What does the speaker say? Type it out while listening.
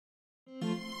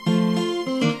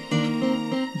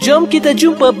Jom kita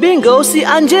jumpa bingo si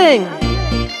anjing.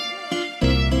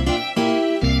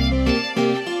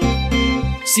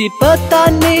 Si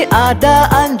petani ada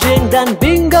anjing dan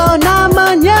bingo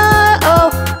namanya. Oh,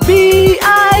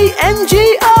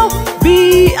 B-I-N-G-O,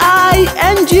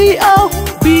 B-I-N-G-O,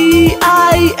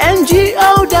 B-I-N-G-O,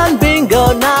 dan bingo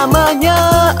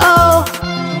namanya. Oh,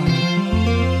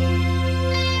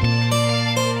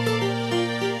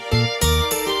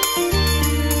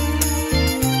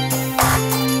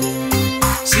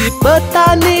 si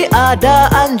petani ada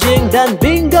anjing dan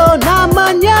bingo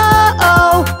namanya.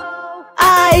 Oh,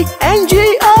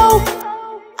 I-N-G-O,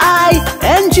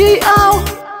 I-N-G-O,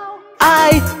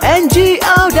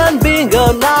 I-N-G-O, dan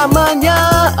bingo namanya.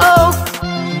 Oh,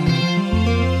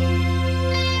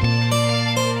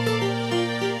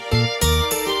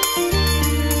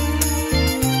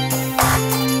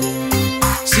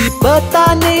 si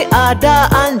petani ada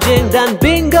anjing dan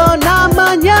bingo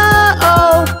namanya.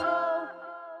 Oh,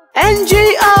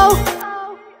 N-G-O,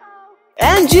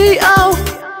 N-G-O,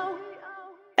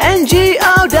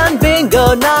 N-G-O, dan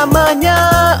bingo namanya.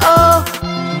 Oh,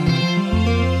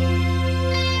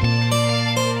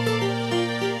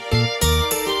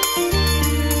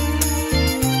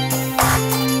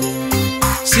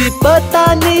 si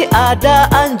petani ada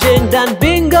anjing dan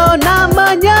bingo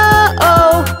namanya.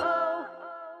 Oh,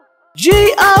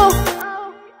 G-O,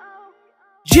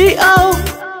 G-O,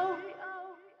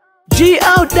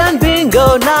 G-O, dan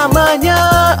bingo namanya.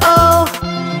 Oh,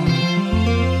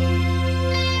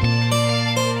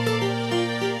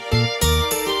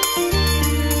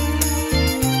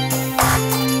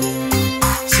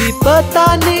 si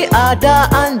petani ada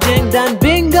anjing dan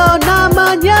bingo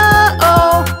namanya.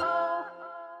 Oh,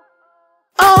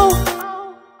 oh,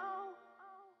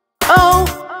 oh,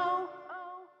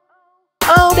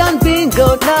 oh, dan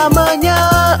bingo namanya.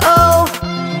 Oh,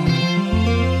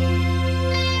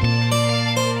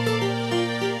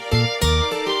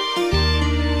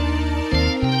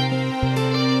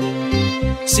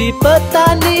 si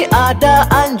petani ada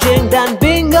anjing dan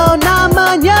bingo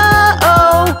namanya.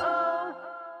 Oh,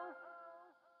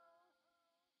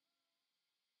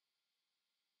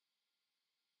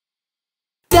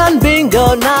 dan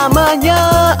bingo namanya.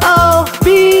 Oh,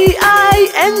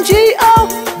 B-I-N-G-O,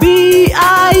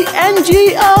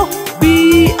 B-I-N-G-O,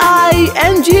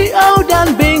 B-I-N-G-O,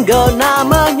 dan bingo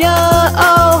namanya.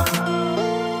 Oh,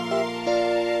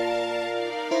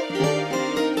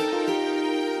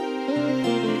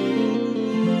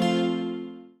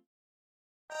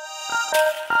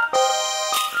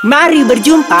 mari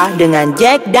berjumpa dengan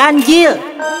Jack dan Jill.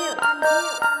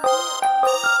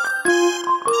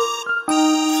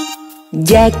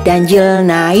 Jack dan Jill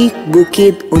naik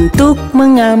bukit untuk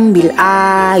mengambil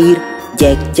air.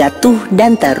 Jack jatuh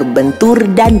dan terbentur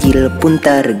dan Jill pun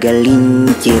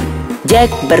tergelincir.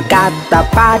 Jack berkata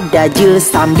pada Jill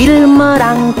sambil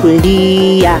merangkul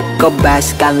dia,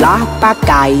 "Kebaskanlah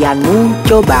pakaianmu,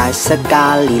 coba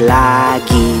sekali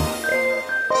lagi."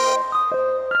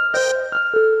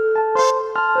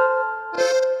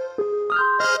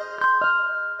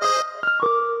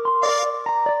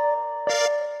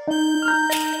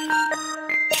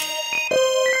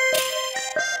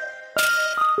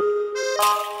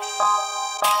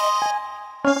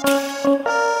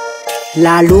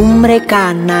 Lalu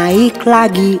mereka naik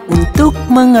lagi untuk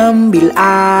mengambil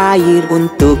air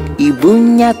untuk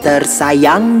ibunya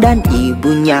tersayang dan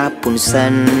ibunya pun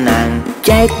senang.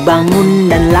 Jack bangun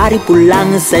dan lari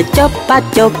pulang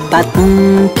secepat-cepat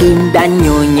mungkin, dan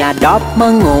Nyonya Dop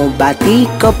mengobati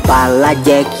kepala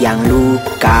Jack yang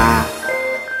luka.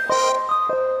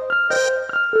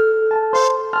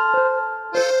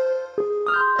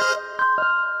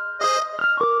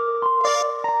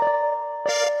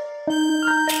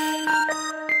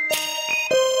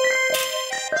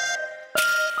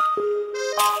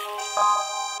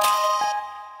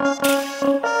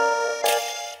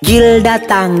 Jill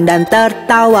datang dan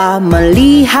tertawa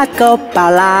melihat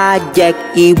kepala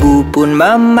Jack. Ibu pun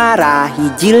memarahi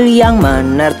Jill yang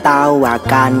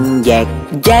menertawakan Jack.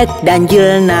 Jack dan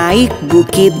Jill naik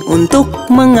bukit untuk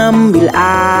mengambil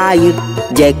air.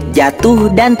 Jack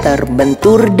jatuh dan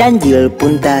terbentur dan Jill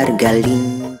pun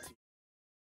tergelincir.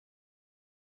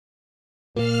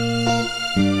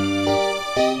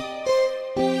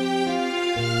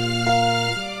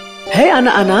 Hei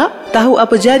anak-anak, tahu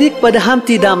apa jadi kepada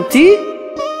Humpty Dumpty?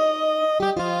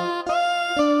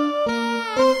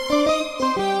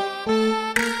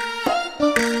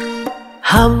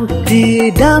 Humpty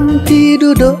Dumpty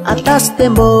duduk atas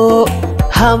tembok.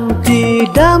 Humpty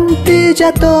Dumpty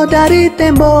jatuh dari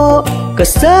tembok.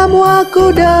 Kesemua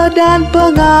kuda dan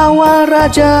pengawal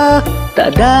raja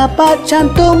tak dapat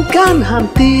cantumkan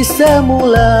hamti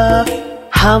semula.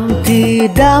 Hamti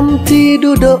Damti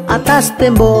duduk atas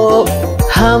tembok,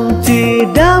 Hamti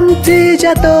Damti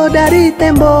jatuh dari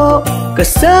tembok.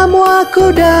 Kesemua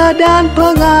kuda dan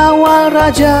pengawal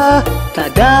raja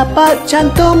tak dapat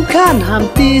cantumkan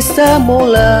hamti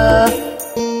semula.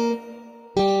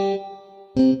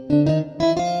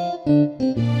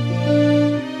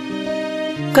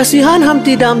 Kasihan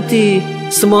Hamti Damti,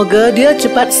 semoga dia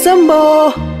cepat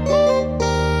sembuh.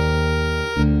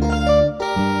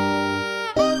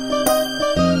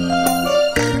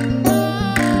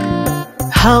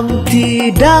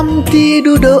 Hamti Damti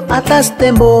duduk atas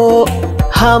tembok,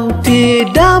 Hamti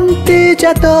Damti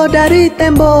jatuh dari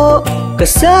tembok.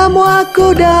 Kesemua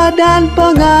kuda dan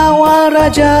pengawal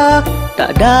raja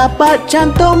tak dapat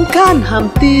cantumkan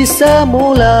hamti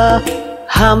semula.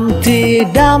 Hamti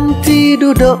Damti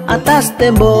duduk atas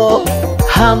tembok,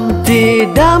 Hamti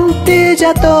Damti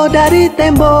jatuh dari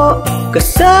tembok.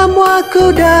 Kesemua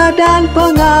kuda dan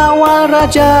pengawal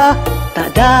raja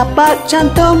tak dapat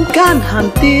cantumkan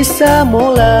hamti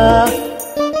semula.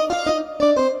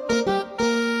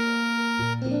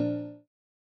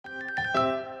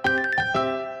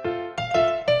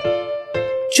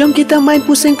 Jom kita main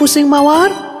pusing-pusing mawar.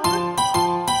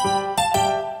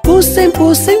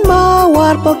 Pusing-pusing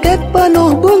mawar, poket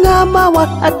penuh bunga mawar.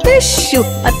 Atisyu,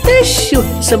 atisyu,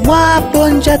 semua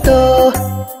pun jatuh.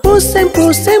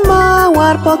 Pusing-pusing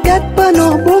mawar, poket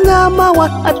penuh bunga mawar.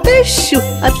 Atisyu,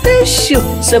 atisyu,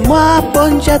 semua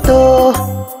pun jatuh.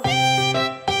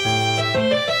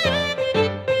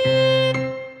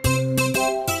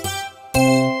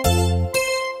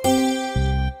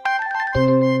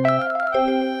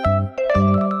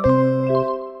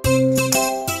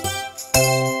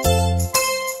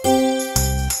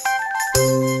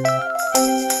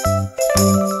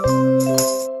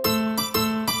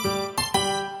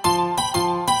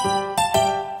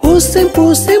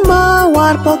 Pusing-pusing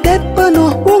mawar, poket penuh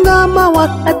bunga mawar.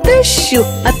 Atisyu,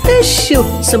 atisyu,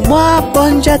 semua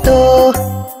pun jatuh.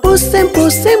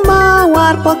 Pusing-pusing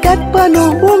mawar, poket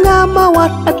penuh bunga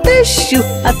mawar. Atisyu,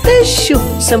 atisyu,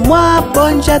 semua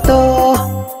pun jatuh.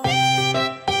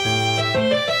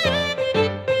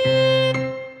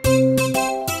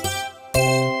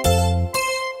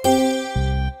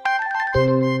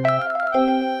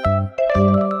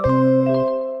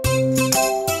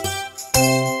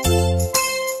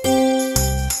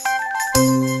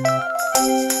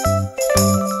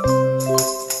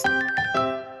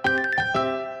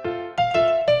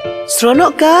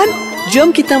 Seronok kan? Jom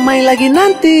kita main lagi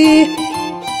nanti.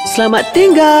 Selamat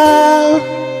tinggal.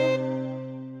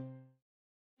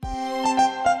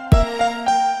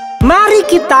 Mari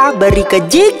kita beri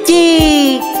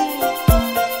kejik-jik.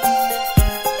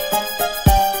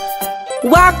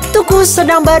 Waktuku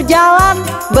sedang berjalan,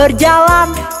 berjalan,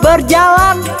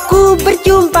 berjalan. Ku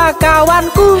berjumpa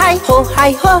kawanku. Hai ho,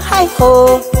 hai ho, hai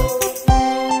ho.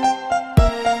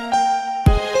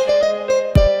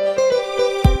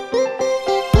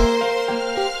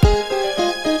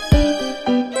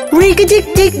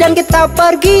 Rikejik-jik dan kita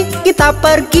pergi, kita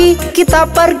pergi, kita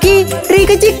pergi.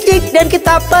 Rikejik-jik dan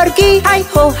kita pergi. Hai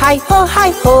ho, hai ho,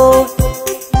 hai ho.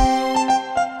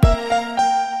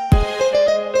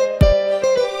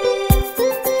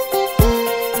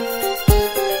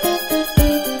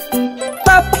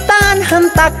 Tepuk tangan,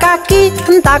 hentak kaki,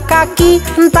 hentak kaki,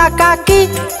 hentak kaki.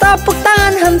 Tepuk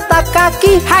tangan, hentak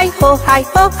kaki. Hai ho, hai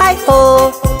ho, hai ho.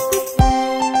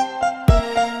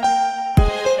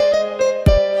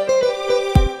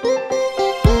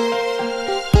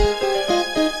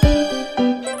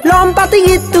 Lompat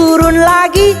tinggi, turun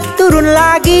lagi, turun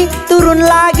lagi, turun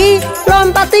lagi.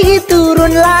 Lompat tinggi,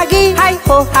 turun lagi. Hai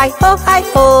ho, hai ho, hai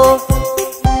ho.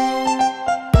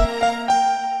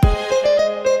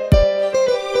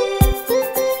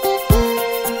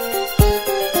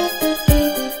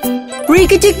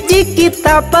 Rikejik-jik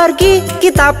kita pergi,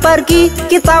 kita pergi,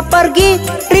 kita pergi.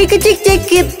 Rikejik-jik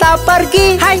kita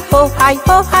pergi. Hai ho, hai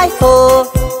ho, hai ho.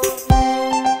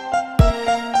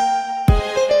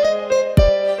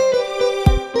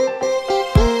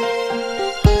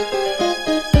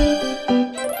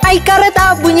 Naik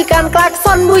kereta bunyikan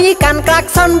klakson, bunyikan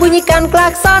klakson, bunyikan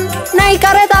klakson. Naik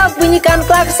kereta bunyikan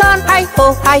klakson. Hai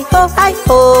ho, hai ho, hai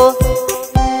ho.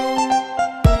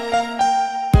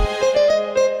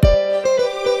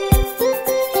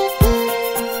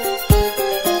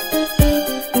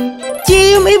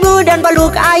 Cium ibu dan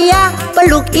peluk ayah,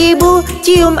 peluk ibu,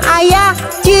 cium ayah.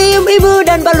 Cium ibu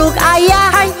dan peluk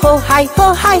ayah. Hai ho, hai ho,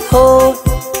 hai ho.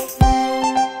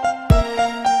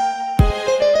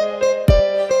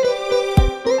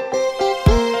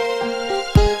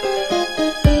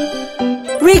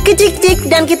 Rika cik cik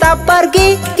dan kita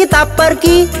pergi, kita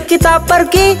pergi, kita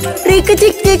pergi. Rika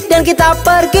cik cik dan kita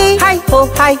pergi. Hai ho,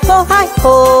 hai ho, hai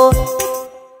ho.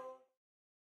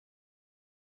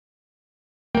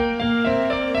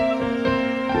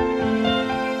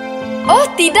 Oh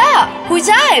tidak,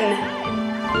 hujan.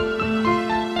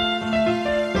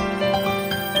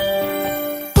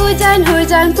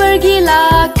 Hujan-hujan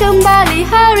pergilah, kembali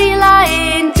hari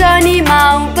lain. Johnny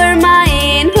mau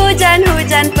bermain.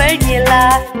 Hujan-hujan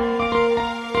pergilah.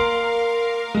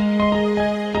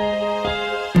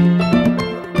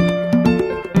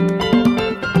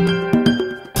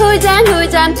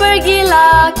 Hujan-hujan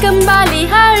pergilah, kembali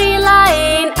hari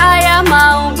lain. Ayah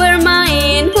mau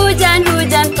bermain.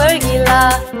 Hujan-hujan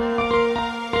pergilah.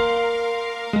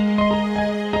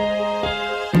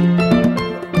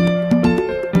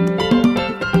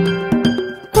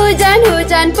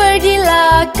 Hujan-hujan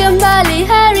pergilah, kembali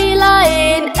hari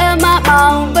lain. Emak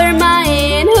mau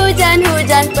bermain.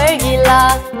 Hujan-hujan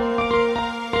pergilah.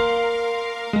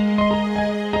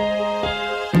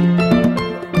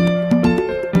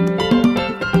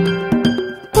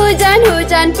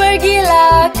 Hujan-hujan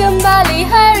pergilah, kembali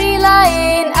hari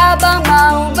lain. Abang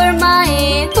mau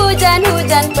bermain.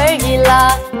 Hujan-hujan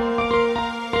pergilah.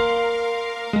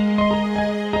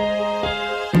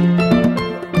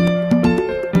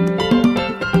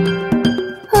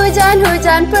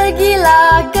 Hujan-hujan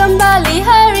pergilah, kembali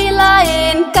hari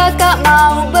lain. Kakak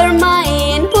mau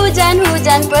bermain.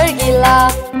 Hujan-hujan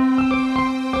pergilah.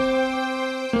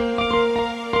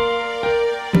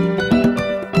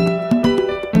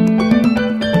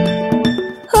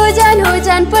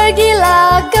 Hujan-hujan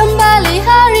pergilah, kembali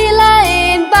hari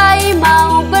lain. Bayi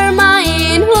mau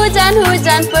bermain.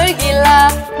 Hujan-hujan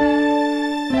pergilah.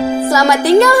 Selamat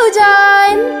tinggal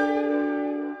hujan.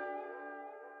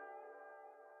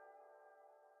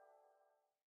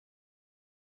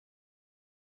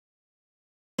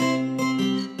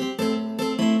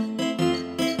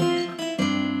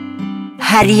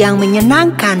 Hari yang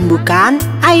menyenangkan bukan?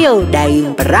 Ayo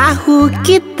dayung perahu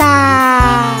kita.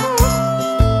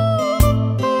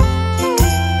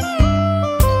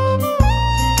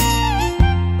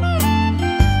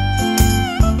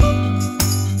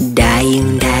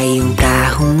 Dayung-dayung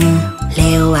perahumu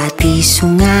lewati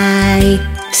sungai.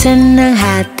 Senang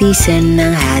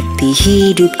hati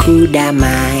hidupku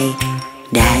damai.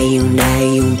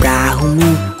 Dayung-dayung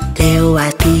perahumu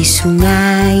lewati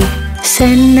sungai.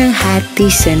 Senang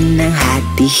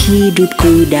hati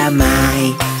hidupku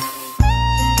damai.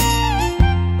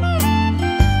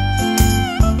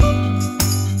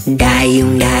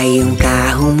 Dayung-dayung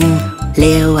perahumu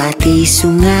lewati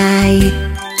sungai.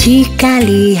 Jika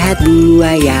lihat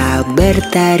buaya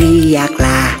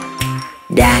berteriaklah.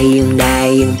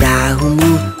 Dayung-dayung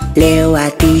perahumu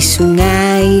lewati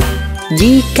sungai.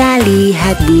 Jika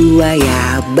lihat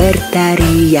buaya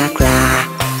berteriaklah.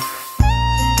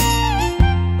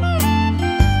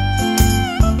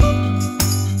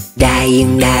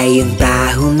 Dayung-dayung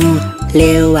perahumu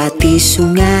lewati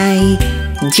sungai.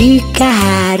 Jika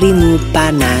harimu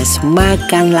panas,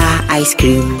 makanlah es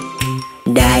krim.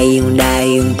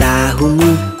 Dayung-dayung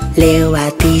perahumu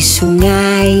lewati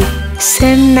sungai.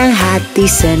 Senang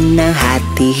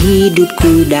hati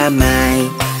hidupku damai.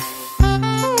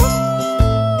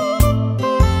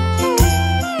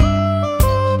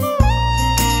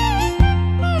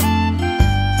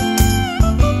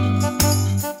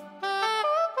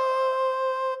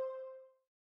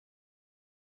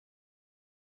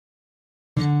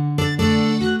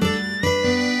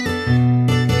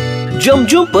 Jom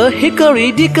jumpa Hickory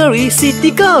Dickory si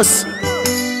tikus.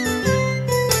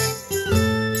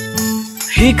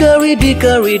 Hickory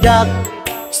Dickory Dock,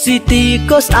 si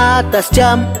tikus atas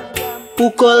jam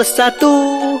pukul 1.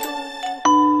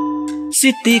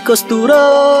 Si tikus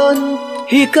turun.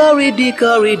 Hickory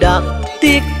Dickory Dock,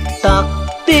 tik tak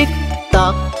tik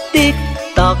tak tik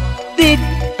tak tik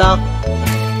tak.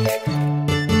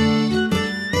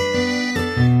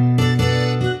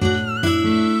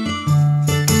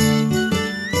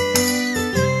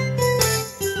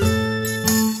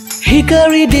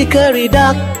 Hickory Dickory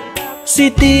Dock,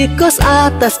 si tikus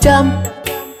atas jam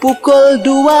pukul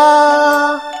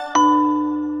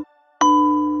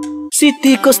 2. Si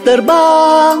tikus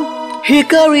terbang.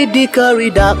 Hickory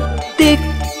Dickory Dock, tik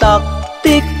tak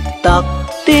tik tak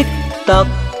tik tak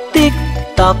tik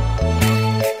tak.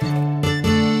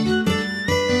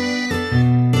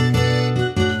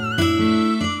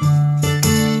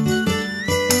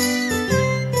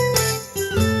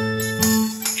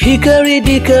 Hickory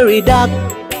Dickory Dock,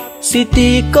 si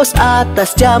tikus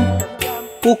atas jam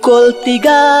pukul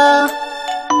 3.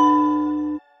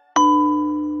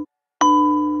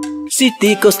 Si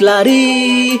tikus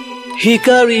lari,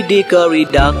 hikari-dikari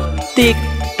dak, tik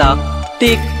tak,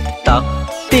 tik tak,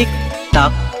 tik tak,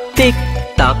 tik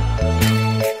tak.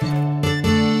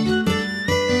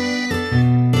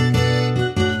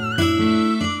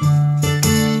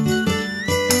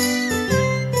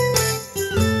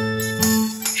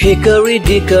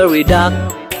 Hikari-dikari dak,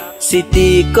 si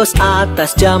tikus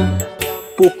atas jam,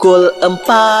 pukul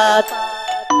 4.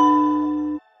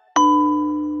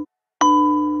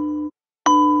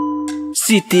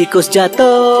 Si tikus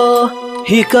jatuh,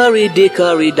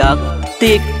 hikari-dikari dak,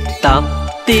 tik tak,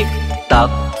 tik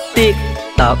tak, tik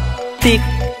tak, tik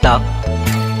tak.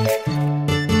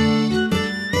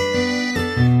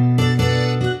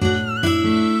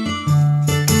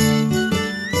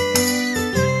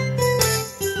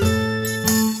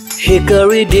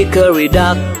 Hikari-dikari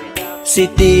dak,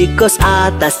 si tikus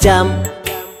atas jam,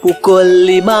 pukul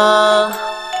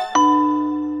 5.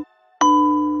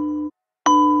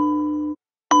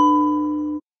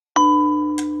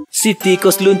 Si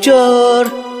tikus luncur,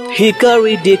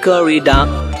 hikari-dikari dak,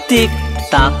 tik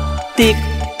tak, tik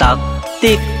tak,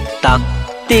 tik tak,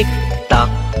 tik tak.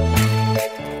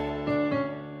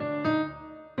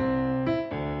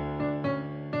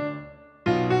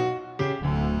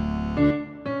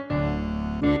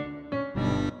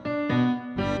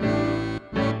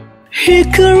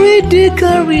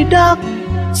 Hikari-dikari dak,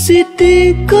 si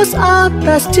tikus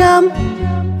atas jam,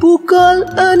 pukul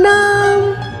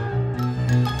 6.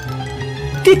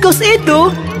 Tikus itu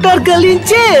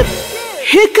tergelincir.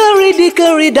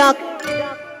 Hikari-dikari dak.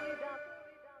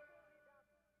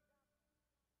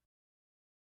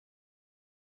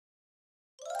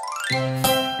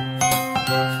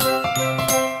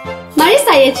 Mari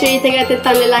saya ceritakan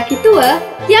tentang lelaki tua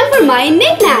yang bermain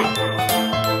niknak.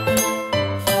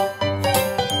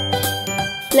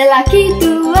 Lelaki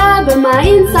tua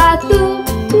bermain satu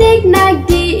niknak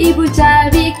di ibu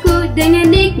jariku.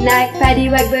 Dengan niknak padi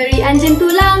wak beri anjing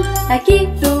tulang. Lelaki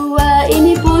tua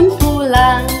ini pun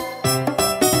pulang.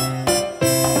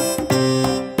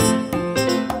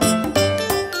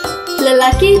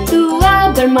 Lelaki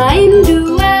tua bermain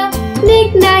dua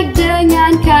niknak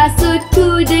dengan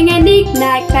kasutku. Dengan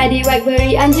niknak padi wak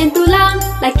beri anjing tulang.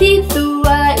 Lelaki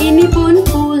tua ini pun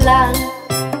pulang.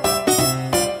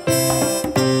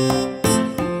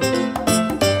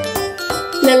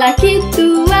 Lelaki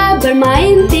tua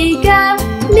bermain tiga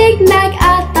niknak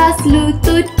atas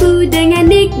lututku. Dengan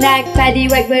niknak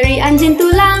padi wak beri anjing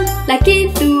tulang.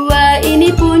 Lelaki tua ini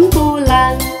pun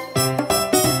pulang.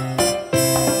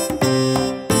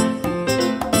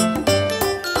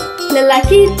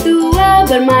 Lelaki tua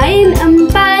bermain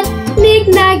empat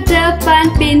niknak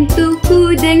depan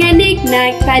pintuku. Dengan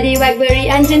niknak padi wak beri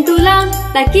anjing tulang.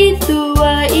 Lelaki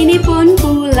tua ini pun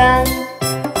pulang.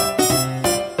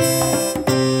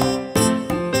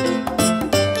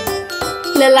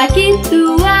 Lelaki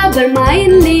tua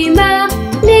bermain lima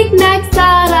niknak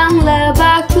sarang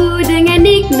lebahku. Dengan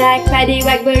niknak padi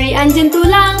wak beri anjing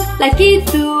tulang. Lelaki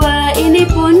tua ini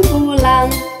pun pulang.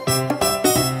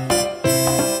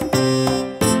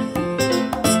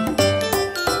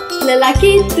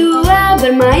 Lelaki tua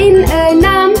bermain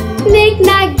enam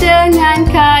niknak dengan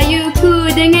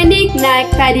kayuku. Dengan niknak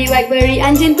padi wak beri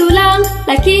anjing tulang.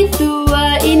 Lelaki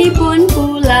tua ini pun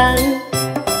pulang.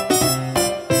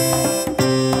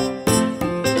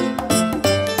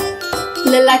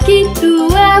 Lelaki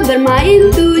tua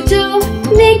bermain tujuh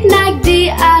niknak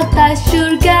di atas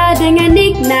syurga. Dengan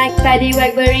niknak padi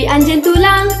wak beri anjing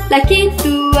tulang. Lelaki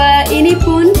tua ini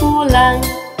pun pulang.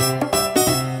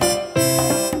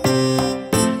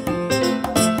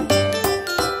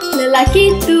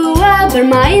 Lelaki tua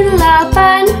bermain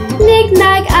lapan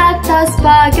niknak atas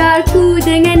pagarku.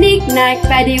 Dengan niknak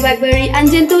padi wak beri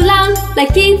anjing tulang.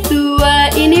 Lelaki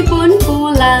tua ini pun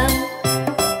pulang.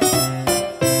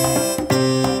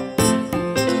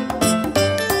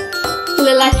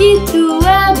 Lelaki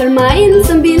tua bermain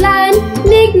sembilan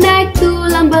niknak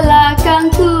tulang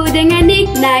belakangku. Dengan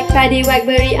niknak padi wak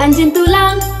beri anjing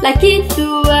tulang. Lelaki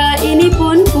tua ini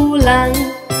pun pulang.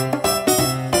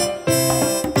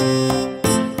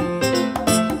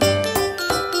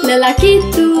 Lelaki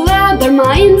tua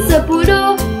bermain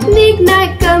sepuluh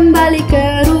niknak kembali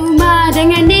ke rumah.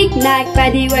 Dengan niknak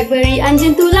padi wak beri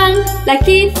anjing tulang.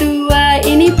 Lelaki tua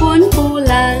ini pun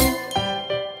pulang.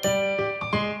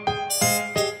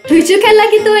 Lucu kan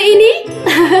lelaki tua ini?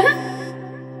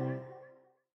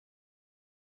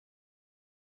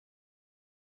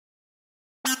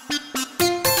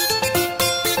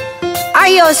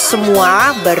 Ayo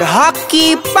semua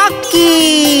berhoki-poki.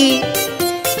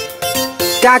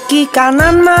 Kaki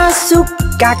kanan masuk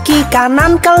Kaki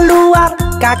kanan keluar,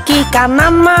 kaki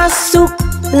kanan masuk.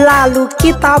 Lalu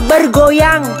kita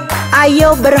bergoyang,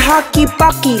 ayo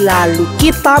berhoki-poki. Lalu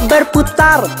kita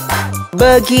berputar,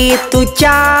 begitu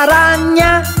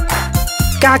caranya.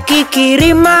 Kaki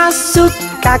kiri masuk,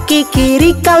 kaki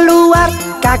kiri keluar,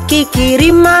 kaki kiri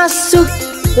masuk.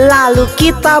 Lalu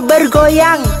kita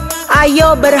bergoyang,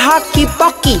 ayo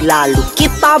berhoki-poki. Lalu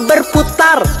kita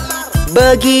berputar,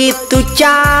 begitu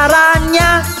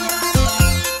caranya.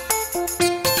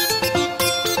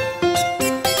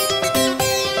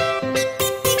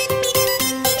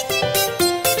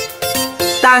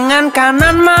 Tangan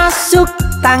kanan masuk,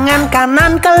 tangan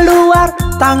kanan keluar,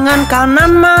 tangan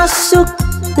kanan masuk.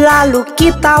 Lalu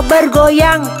kita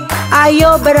bergoyang,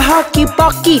 ayo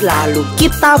berhoki-poki. Lalu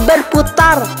kita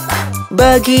berputar,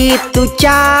 begitu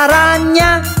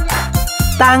caranya.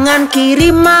 Tangan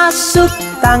kiri masuk,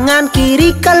 tangan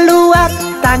kiri keluar,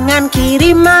 tangan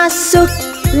kiri masuk.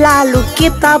 Lalu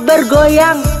kita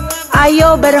bergoyang,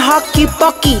 ayo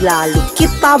berhoki-poki. Lalu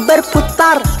kita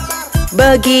berputar,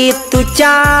 begitu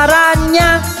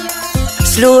caranya.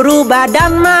 Seluruh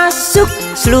badan masuk,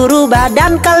 seluruh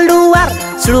badan keluar,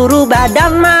 seluruh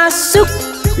badan masuk.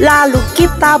 Lalu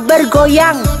kita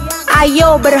bergoyang,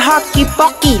 ayo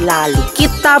berhoki-poki. Lalu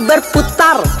kita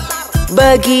berputar,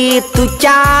 begitu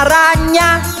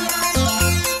caranya.